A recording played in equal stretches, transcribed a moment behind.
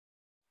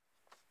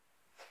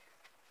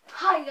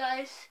Hi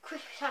guys,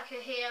 Crispy Taco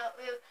here.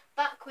 We're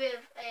back with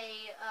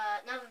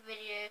another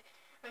video,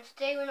 and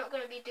today we're not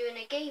going to be doing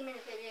a gaming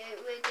video.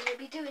 We're going to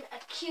be doing a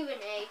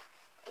Q&A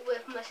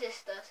with my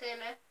sister. Say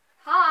hello.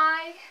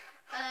 Hi.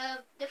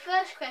 The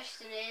first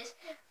question is,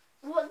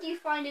 what do you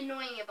find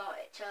annoying about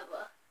each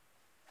other?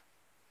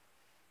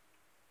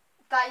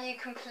 That you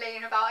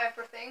complain about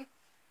everything.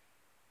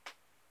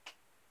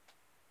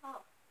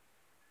 Oh.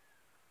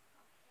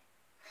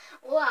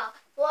 Wow.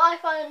 What I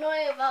find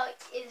annoying about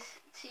is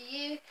to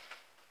you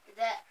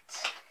that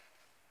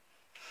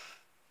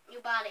you're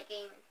bad at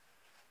gaming.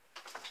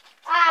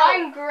 Ow.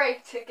 I'm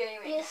great at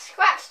gaming. You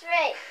scratched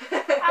me.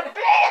 I'm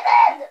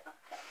bleeding.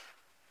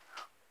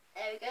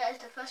 There we go. That's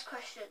the first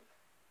question.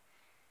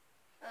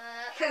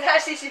 It's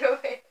actually your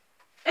way.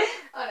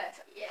 Oh no.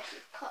 Yeah, she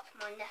cut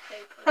my neck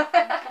open.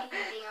 I'm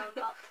bleeding. I'm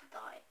about to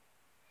die.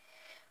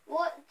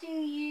 What do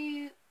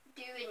you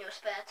do in your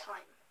spare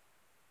time?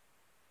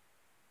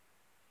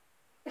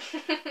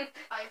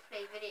 I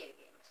play video games.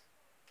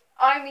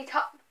 I meet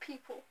up with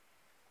people.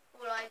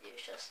 All I do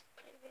is just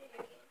play video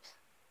games.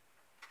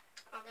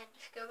 And then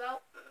just go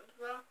out as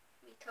well,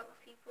 meet up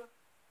with people.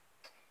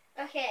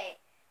 Okay.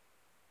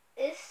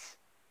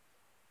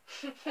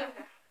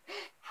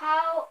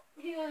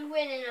 Who would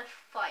win in a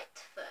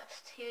fight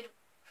first? Who would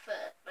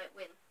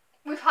win?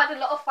 We've had a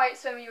lot of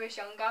fights when we was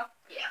younger.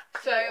 Yeah.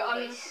 So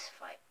always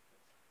fight.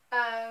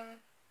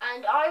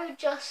 And I would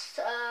just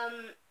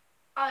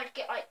I'd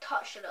get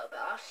touched a little bit.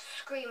 I'd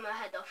scream my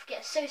head off,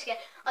 get so scared.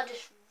 I'd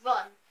just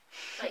run.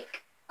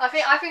 I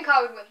think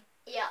I would win.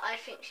 Yeah, I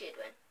think she'd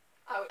win.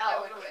 I would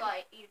Out of a win.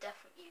 fight, you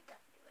definitely win.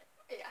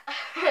 Yeah.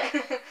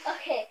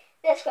 Okay,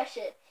 next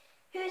question.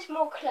 Who's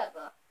more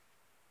clever?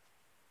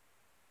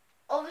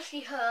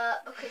 Obviously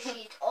her, because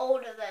she's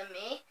older than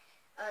me.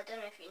 I don't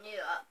know if you knew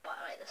that,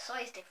 but the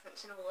size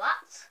difference and all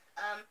that.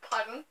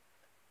 Pardon?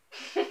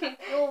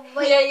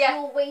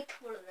 You're way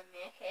taller than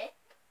me, okay?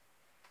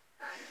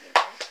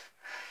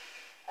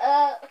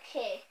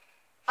 Okay.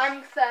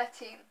 I'm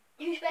 13.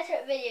 Who's better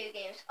at video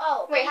games?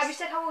 Oh, wait, have you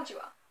said how old you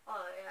are?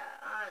 Oh yeah,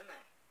 I don't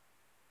know.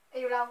 Are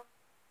you allowed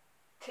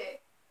to?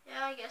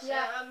 Yeah, I guess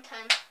Yeah. so. I'm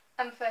 10.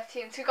 I'm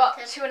 13, so we've got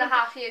 10.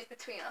 2.5 years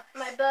between us.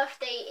 My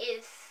birthday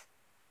is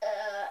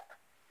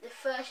the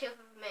 30th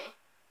of May.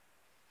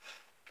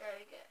 There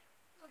we go.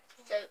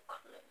 So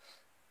close.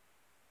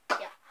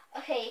 Yeah.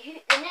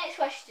 Okay, the next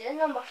question,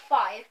 number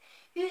 5.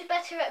 Who's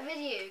better at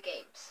video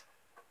games?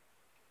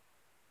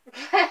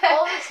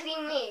 Obviously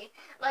me.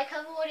 Like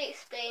I've already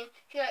explained,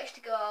 she likes to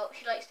go out,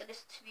 she likes to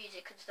listen to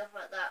music and stuff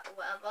like that or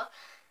whatever.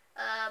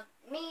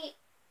 Me,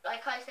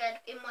 like I said,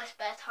 in my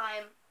spare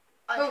time,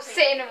 We'll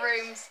sit in a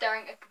room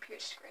staring at a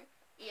computer screen.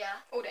 Yeah.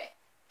 All day.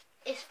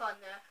 It's fun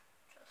though.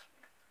 Trust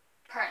me.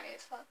 Apparently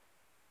it's fun.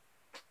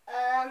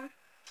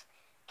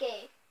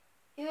 Okay.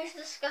 Who's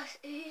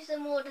the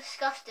more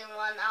disgusting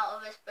one out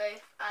of us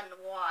both and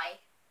why?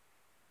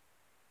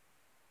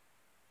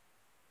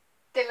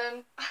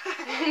 Dylan.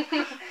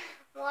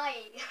 Why?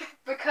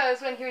 Because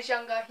when he was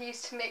younger, he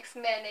used to mix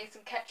mayonnaise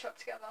and ketchup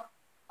together.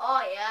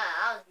 Oh yeah,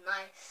 that was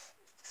nice.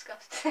 It's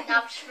disgusting.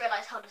 Now I've just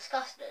realised how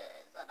disgusting it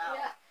is.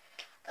 Yeah.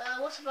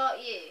 What about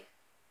you?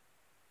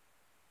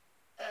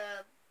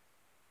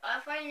 I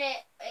find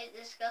it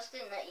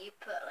disgusting that you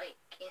put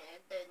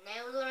the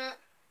nails on it.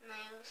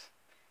 Nails.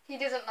 He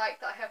doesn't like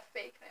that I have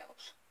fake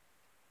nails.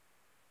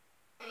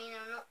 I mean,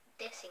 I'm not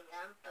dissing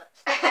them, but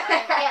still, I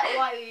don't get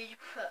why would you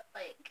put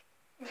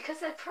Because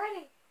they're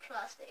pretty.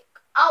 plastic.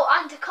 Oh,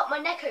 and to cut my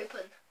neck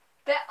open.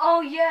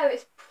 Oh yeah,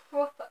 it's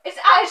proper. It's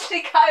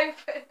actually cut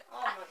open.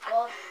 Oh my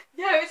god.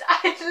 Yeah,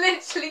 it's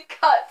literally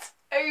cut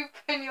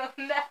open your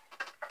neck.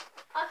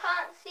 I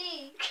can't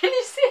see. Can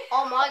you see?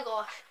 Oh my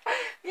gosh.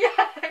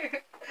 Yeah.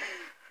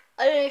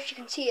 I don't know if you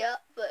can see it,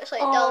 but it's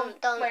down.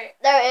 Wait.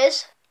 There it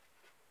is.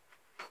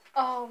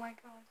 Oh my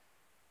god.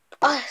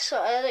 Oh,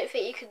 sorry, I don't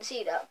think you can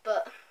see that,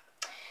 but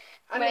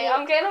I mean,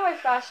 I'm getting on my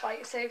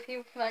flashlight so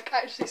people can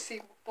actually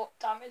see what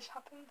damage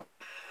happened.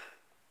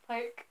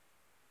 I'm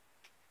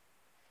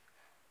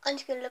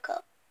just gonna look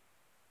up.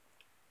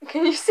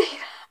 Can you see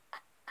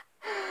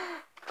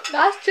that?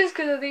 That's just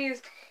because of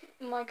these.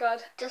 Oh my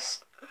god.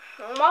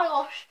 Oh my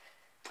gosh.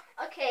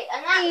 Okay,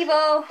 and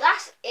Evil.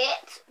 that's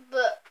it.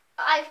 But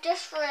I've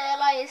just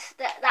realised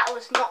that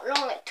was not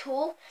long at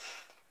all.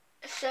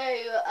 So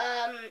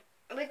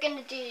we're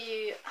gonna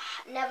do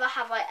Never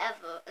Have I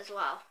Ever as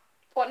well.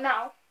 What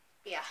now?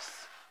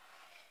 Yes.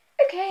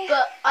 Okay.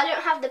 But I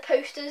don't have the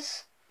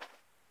posters.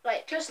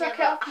 Just look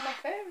it up on my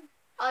phone.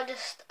 I'll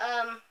just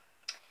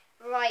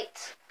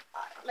write.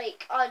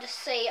 I'll just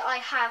say I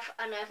have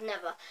and I've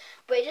never.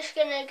 We're just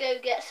gonna go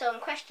get some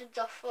questions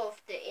off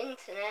of the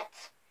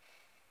internet.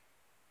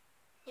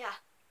 Yeah.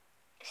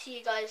 See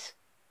you guys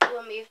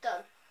when we've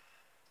done.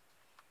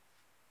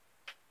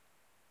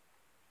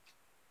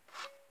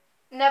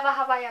 Never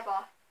have I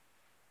ever.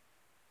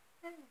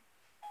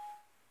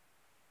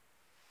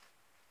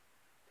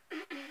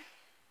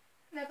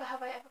 Never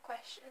have I ever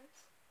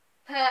questions.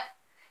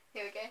 Here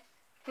we go.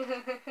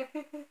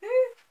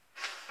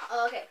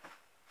 Okay.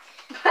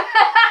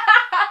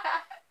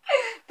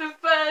 The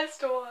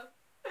first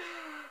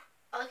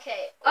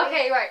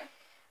Okay, right.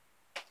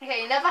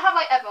 Okay, never have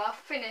I ever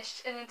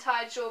finished an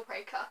entire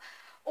Jawbreaker,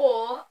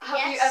 or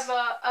have you Yes.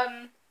 ever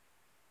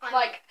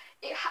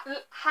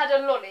had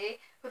a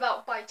lolly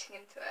without biting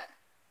into it?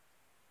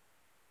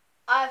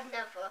 I've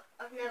never,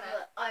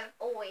 I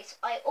always,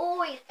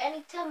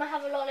 anytime I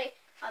have a lolly,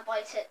 I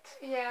bite it.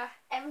 Yeah.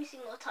 Every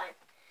single time.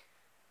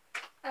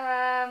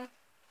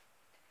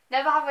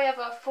 Never have I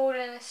ever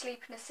fallen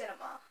asleep in a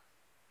cinema.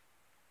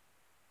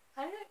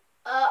 I don't.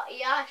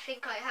 Yeah, I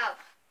think I have.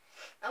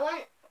 I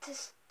went to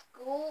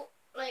school,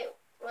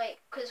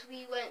 because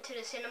we went to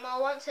the cinema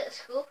once at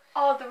school.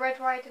 Oh, the Red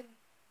Riding.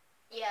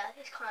 Yeah,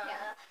 it's kind of like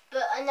that.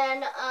 But, and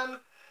then,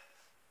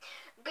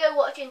 go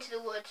watch Into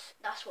the Woods.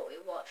 That's what we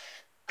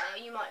watched.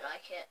 You might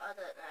like it. I don't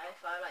know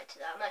if I liked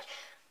it that much.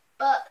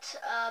 But,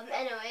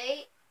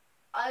 anyway,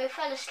 I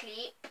fell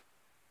asleep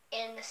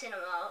in the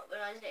cinema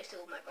when I was next to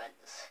all my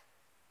friends.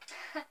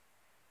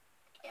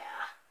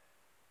 Yeah.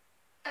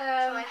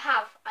 So I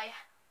have.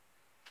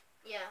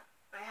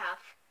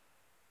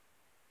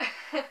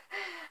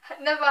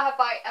 Never have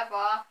I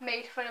ever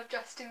made fun of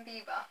Justin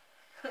Bieber.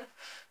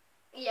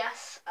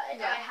 Yes, I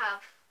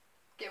have.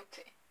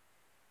 Guilty.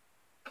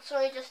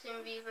 Sorry,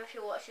 Justin Bieber, if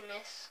you're watching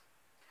this.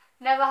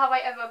 Never have I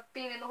ever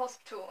been in the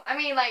hospital. I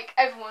mean, like,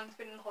 everyone's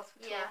been in the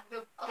hospital. Yeah,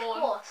 of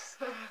course.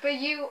 But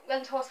you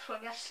went to hospital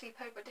and you had to sleep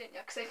over, didn't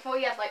you? Because they thought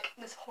you had, like,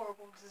 this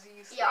horrible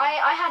disease. Yeah,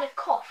 I had a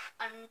cough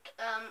and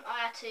I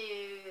had to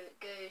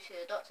go to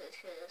the doctors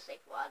because they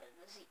thought I had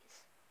a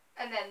disease.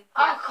 And then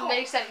Oh,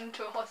 they sent him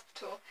to a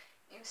hospital.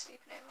 You were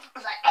sleeping over. I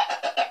was like...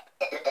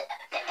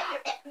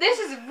 This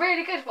is a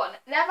really good one.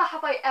 Never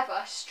have I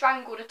ever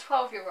strangled a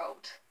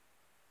 12-year-old.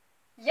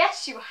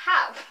 Yes, you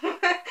have.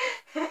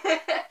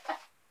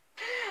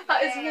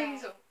 That is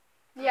mental.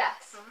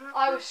 Yes,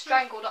 I was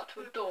strangled up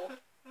to a door.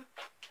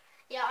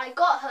 Yeah, I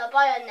got her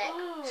by her neck,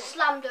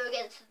 slammed her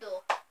against the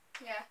door.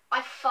 Yeah.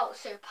 I felt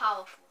so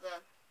powerful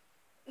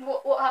then.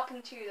 What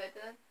happened to you though,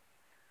 Dylan?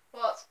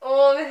 What?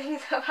 All the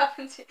things that have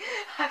happened to you.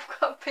 I've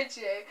got a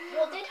video.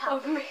 What did happen?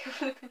 Of me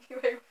flipping you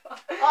over.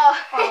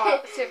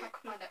 Oh. See if I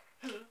can find it.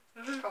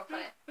 It's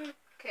probably funny.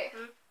 Okay.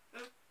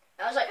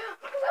 I was like...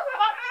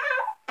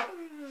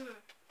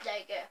 There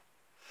you go.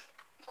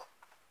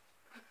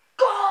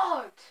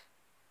 God!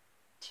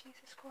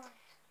 Jesus Christ.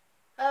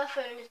 Her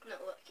phone is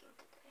not working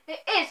today.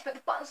 It is, but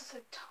the buttons are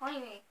so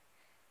tiny.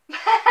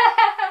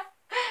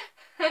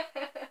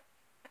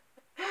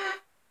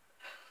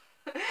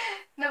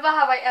 Never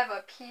have I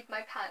ever peed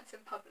my pants in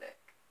public.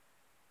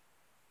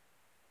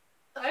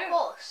 Of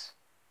course.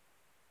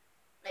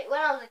 Like when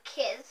I was a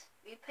kid,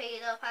 we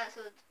peed our pants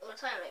all the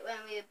time, like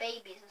when we were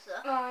babies and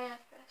stuff. Oh yeah,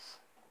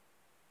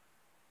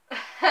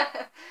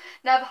 yes.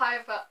 Never have I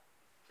ever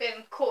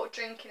been caught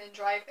drinking and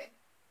driving.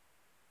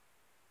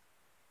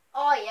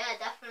 Oh yeah,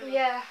 definitely.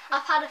 Yeah.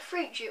 I've had a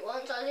fruit juice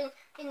once. I was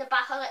in the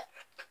back. I was like,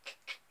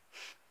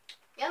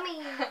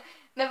 yummy.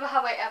 Never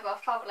have I ever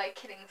felt like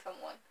killing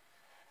someone.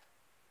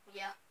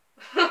 Yeah.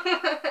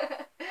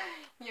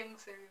 Young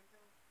serial.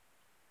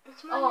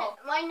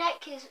 My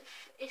neck is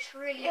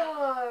really.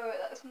 Oh,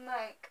 that's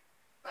mank.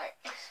 Right.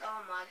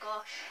 Oh my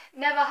gosh.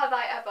 Never have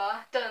I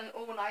ever done an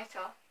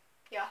all-nighter.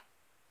 Yeah.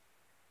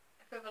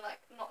 If we were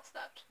like not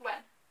slept.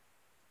 When?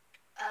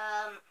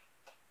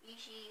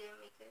 Usually when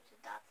we go to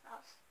Dad's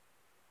house,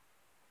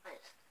 I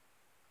just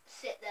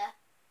sit there,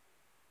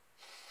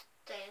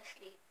 stay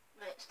asleep,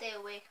 stay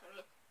awake. I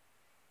mean,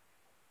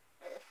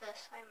 like the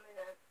first time we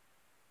went.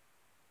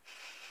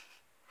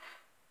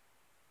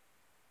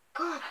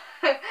 Go on.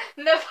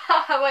 Never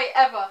have I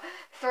ever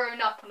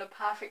thrown up on a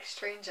perfect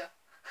stranger.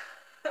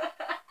 Oh,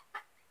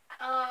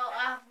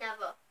 I have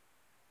never.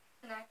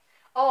 No.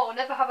 Oh,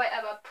 never have I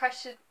ever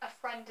pressured a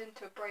friend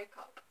into a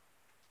breakup.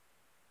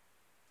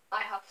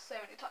 I have so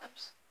many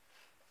times.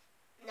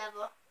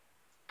 Never.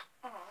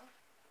 Oh.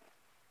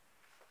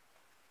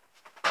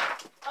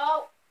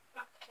 Oh.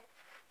 Okay.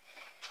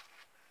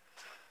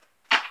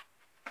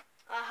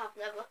 I have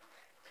never.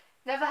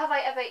 Never have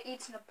I ever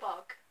eaten a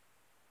bug.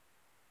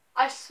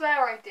 I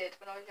swear I did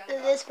when I was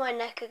younger. There's my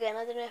neck again.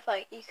 I don't know if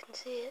you can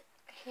see it.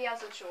 He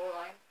has a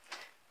jawline.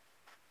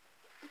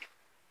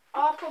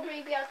 I'll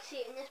probably be able to see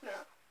it in this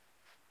mirror.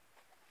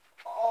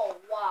 Oh,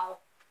 wow.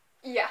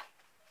 Yeah.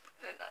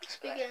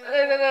 Speaking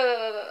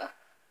No.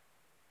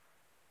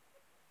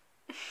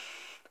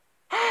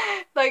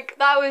 Like,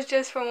 that was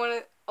just from one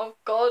of... Oh,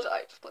 God,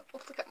 I just looked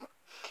off the camera.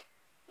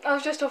 I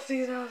was just off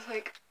these and I was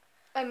like,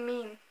 I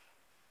mean...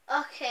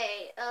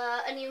 Okay,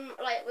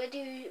 we'll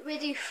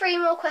do 3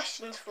 more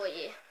questions for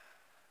you.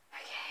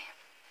 Okay.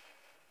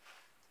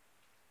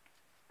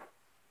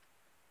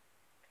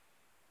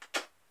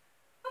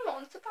 I'm not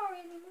on Safari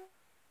anymore.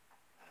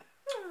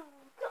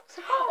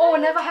 Oh,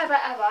 never have I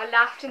ever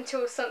laughed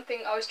until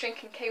something I was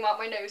drinking came out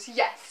my nose.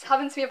 Yes,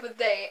 happened to me the other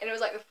day, and it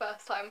was like the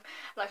first time,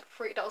 and I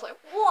freaked out. I was like,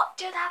 what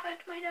just happened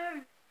to my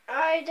nose?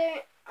 I've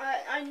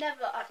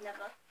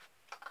never.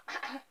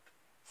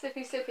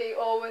 Sippy,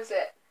 or was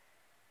it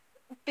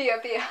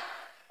beer?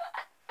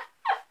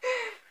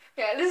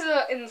 Yeah, this is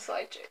an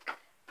inside joke.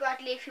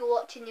 Bradley, if you're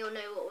watching, you'll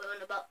know what we're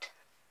on about.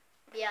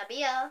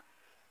 Beer.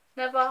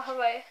 Never have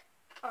I.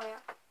 Oh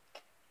yeah.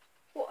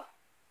 What?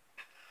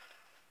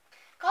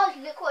 Guys,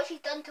 look what she's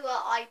done to her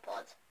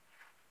iPod.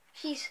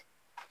 She's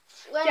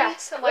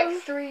Yes,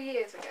 like 3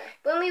 years ago.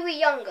 when we were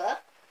younger,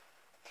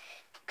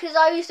 because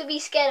I used to be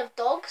scared of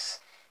dogs.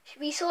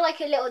 We saw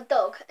like a little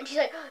dog, and she's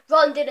like,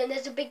 "Run, Dylan!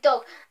 There's a big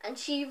dog!" And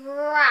she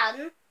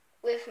ran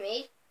with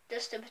me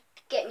just to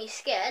get me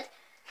scared,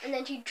 and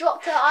then she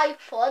dropped her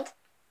iPod,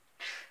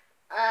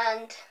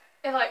 and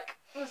It like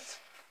was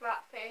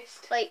flat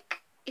faced.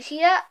 like, you see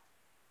that?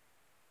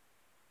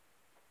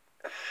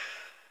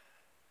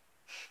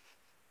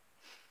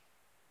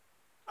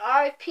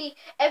 R.I.P.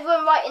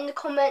 Everyone write in the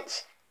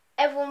comments.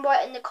 Everyone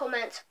write in the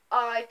comments.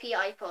 R.I.P.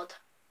 iPod.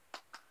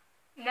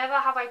 Never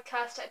have I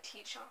cursed at a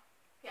teacher.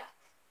 Yes.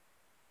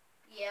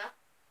 Yeah.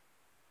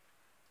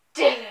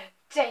 Dylan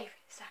Davis.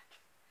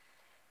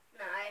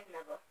 No,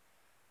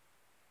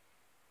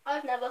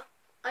 I've never.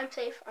 I'm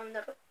safe. I'm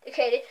never.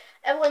 Okay,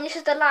 everyone, this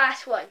is the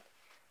last one.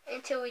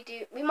 Until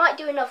we might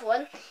do another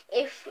one.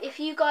 If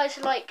you guys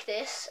like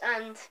this,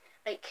 and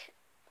like,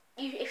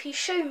 if you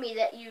show me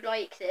that you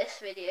like this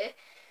video,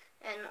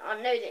 and I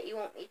know that you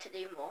want me to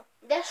do more,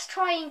 let's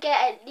try and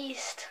get at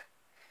least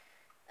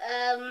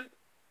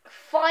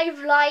 5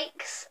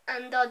 likes,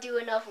 and I'll do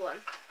another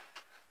one.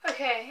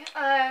 Okay.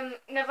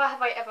 Never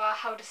have I ever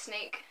held a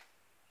snake.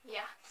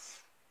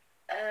 Yes.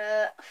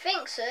 I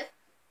think so.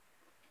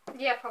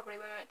 Yeah, probably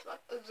when we went to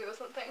like a zoo or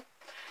something.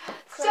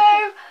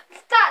 So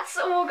that's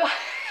all, guys.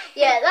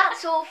 Yeah,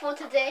 that's all for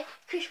today.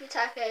 Crispy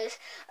tacos.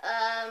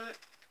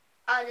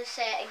 I'll just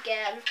say it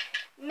again.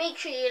 Make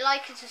sure you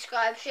like and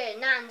subscribe. Show your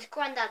nan's,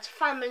 granddad's,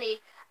 family,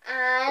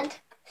 and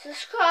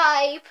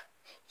subscribe.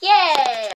 Yeah.